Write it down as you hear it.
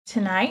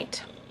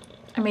Tonight,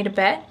 I made a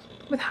bet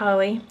with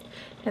Holly,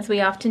 as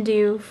we often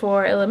do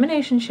for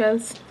elimination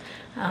shows,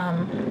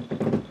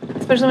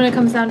 especially when it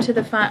comes down to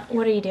the fun.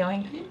 What are you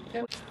doing?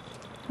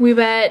 We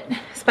bet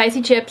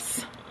spicy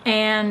chips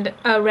and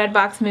a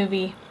Redbox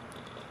movie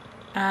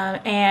on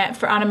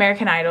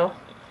American Idol.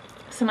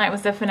 Tonight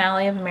was the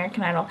finale of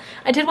American Idol.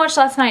 I did watch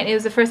last night. It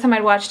was the first time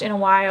I'd watched in a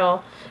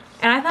while,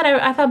 and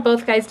I thought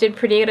both guys did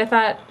pretty good. I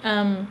thought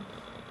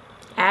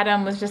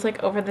Adam was just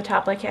like over the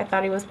top like I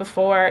thought he was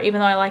before, even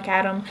though I like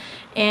Adam,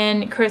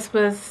 and Chris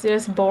was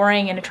just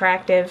boring and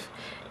attractive.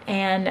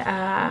 And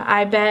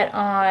I bet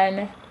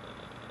on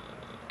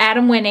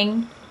Adam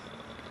winning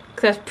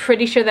because I was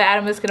pretty sure that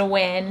Adam was gonna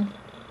win,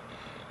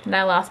 and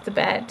I lost the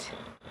bet.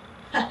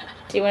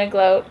 Do you want to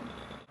gloat?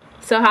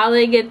 So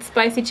Holly gets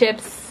spicy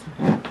chips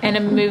and a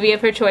movie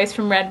of her choice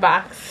from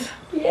Redbox.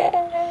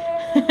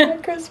 Yeah,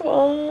 Chris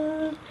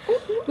won.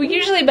 We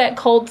usually bet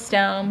Cold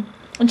Stone,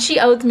 and she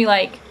owes me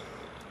like.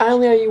 I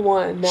only owe you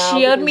one now.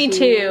 She owed me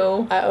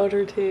two. I owed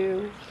her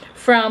two.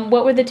 From,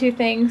 what were the two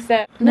things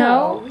that...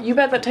 No. You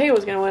bet that Taya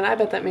was going to win. I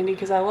bet that Mindy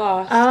because I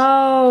lost.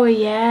 Oh,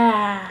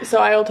 yeah. So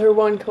I owed her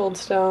one Cold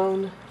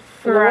Stone.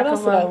 For what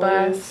else did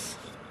I lose?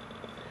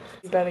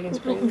 You bet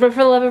against me. For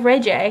the Love of Ray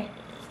J.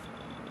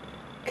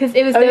 Because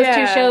it was those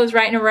two shows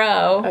right in a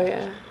row. Oh,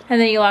 yeah.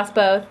 And then you lost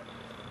both.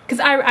 Because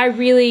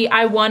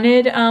I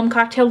wanted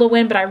Cocktail to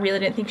win, but I really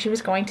didn't think she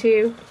was going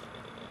to.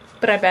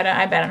 But I bet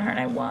on her and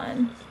I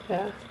won.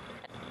 Yeah.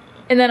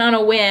 And then on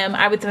a whim,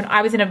 I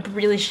was in a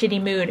really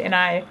shitty mood, and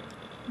I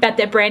bet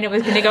that Brandon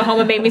was going to go home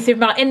and make me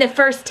supermodel. In the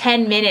first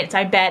 10 minutes,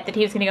 I bet that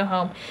he was going to go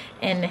home,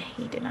 and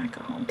he did not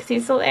go home because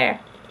he's still there.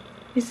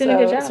 He's doing a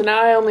good job. So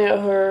now I only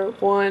owe her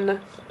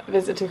one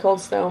visit to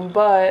Cold Stone,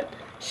 but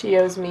she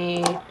owes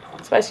me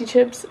spicy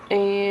chips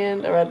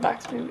and a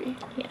Redbox movie.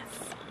 Yes.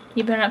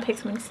 You better not pick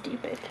something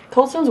stupid.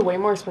 Cold Stone's way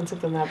more expensive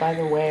than that, by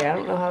the way. I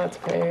don't know how that's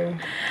fair.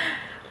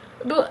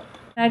 But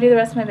can I do the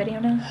rest of my video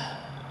now?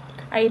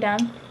 Are you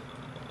done?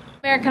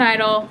 American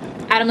Idol,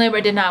 Adam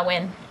Lambert did not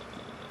win,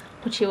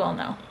 which you all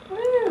know.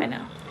 I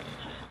know.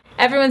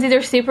 Everyone's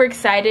either super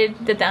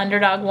excited that the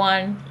underdog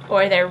won,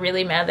 or they're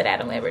really mad that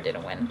Adam Lambert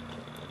didn't win.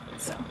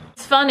 So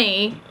it's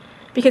funny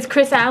because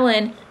Chris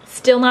Allen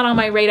still not on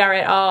my radar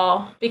at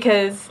all,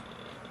 because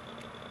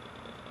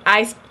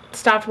I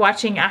stopped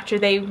watching after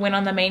they went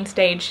on the main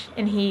stage,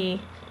 and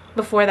he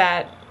before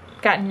that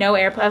got no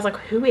airplay. I was like,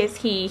 who is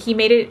he? He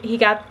made it. He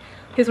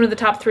was one of the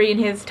top 3 in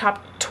his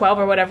top 12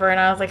 or whatever, and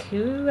I was like,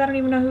 who? I don't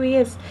even know who he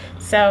is.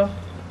 So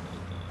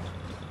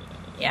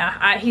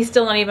yeah, he's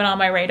still not even on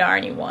my radar,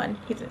 and he won.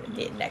 He's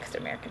the next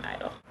American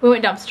Idol. We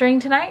went dumpstering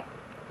tonight.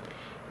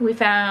 We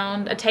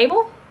found a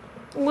table,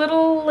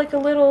 like a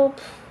little,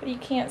 you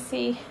can't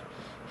see.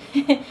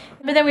 But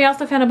then we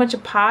also found a bunch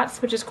of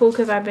pots, which is cool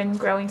because I've been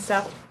growing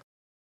stuff.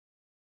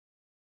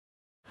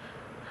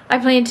 I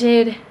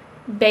planted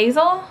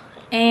basil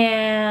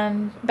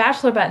and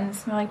bachelor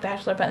buttons. I like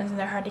bachelor buttons, and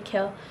they're hard to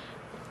kill,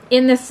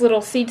 in this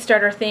little seed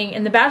starter thing.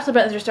 And the bachelor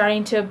buttons are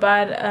starting to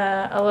bud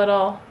a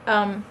little.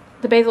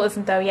 The basil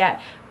isn't though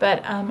yet,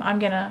 but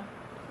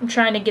I'm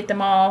trying to get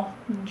them all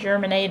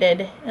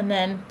germinated, and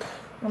then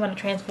I'm gonna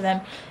transfer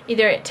them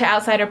either to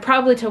outside or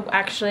probably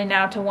to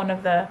now to one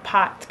of the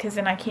pots, because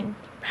then I can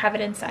have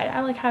it inside.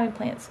 I like having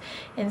plants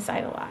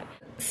inside a lot.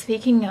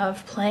 Speaking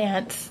of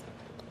plants,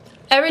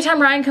 every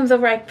time Ryan comes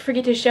over, I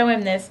forget to show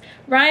him this.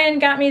 Ryan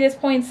got me this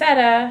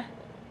poinsettia,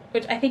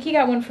 which I think he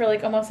got one for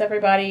like almost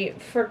everybody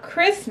for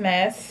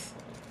Christmas.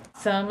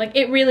 So like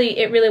it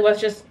really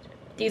was just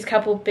these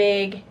couple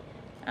big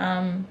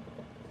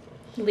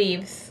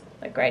leaves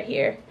like right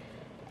here.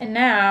 And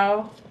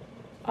now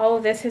all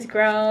of this has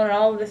grown, and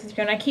all of this has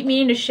grown. I keep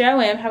meaning to show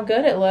him how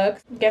good it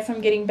looks. Guess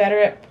I'm getting better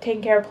at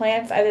taking care of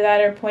plants. Either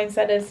that or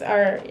poinsettias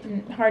are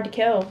hard to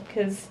kill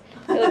because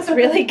it looks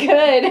really good.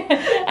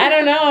 I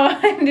don't know.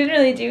 I didn't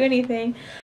really do anything.